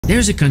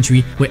There's a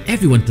country where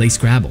everyone plays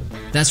Scrabble.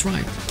 That's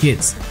right,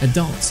 kids,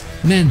 adults,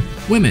 men,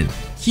 women.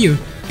 Here,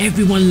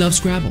 everyone loves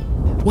Scrabble.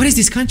 What is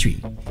this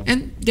country?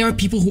 And there are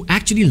people who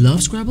actually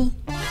love Scrabble?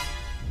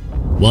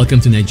 Welcome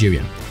to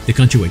Nigeria, the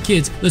country where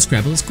kids love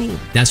Scrabble at school.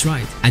 That's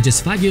right, at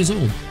just 5 years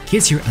old,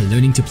 kids here are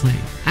learning to play.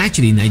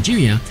 Actually,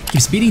 Nigeria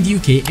keeps beating the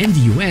UK and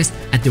the US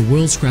at the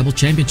World Scrabble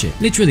Championship.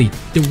 Literally,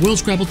 the World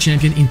Scrabble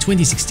champion in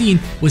 2016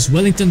 was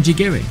Wellington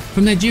Jigere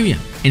from Nigeria,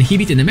 and he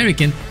beat an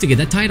American to get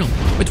that title.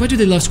 But why do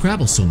they love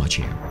Scrabble so much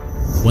here?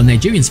 Well,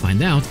 Nigerians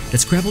find out that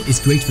Scrabble is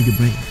great for your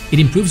brain. It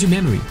improves your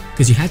memory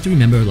because you have to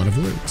remember a lot of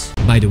words.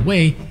 By the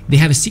way, they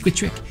have a secret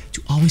trick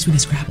to always win a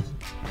Scrabble.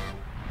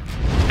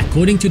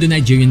 According to the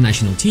Nigerian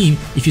national team,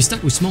 if you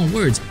start with small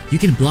words, you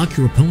can block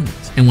your opponent.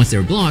 And once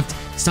they're blocked,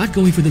 start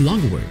going for the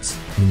longer words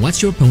and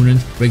watch your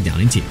opponent break down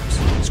in tears.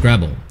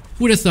 Scrabble.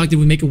 Who would have thought they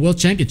would make a world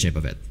championship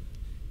of it?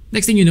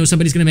 Next thing you know,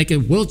 somebody's gonna make a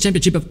world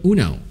championship of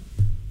Uno.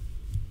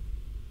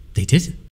 They did.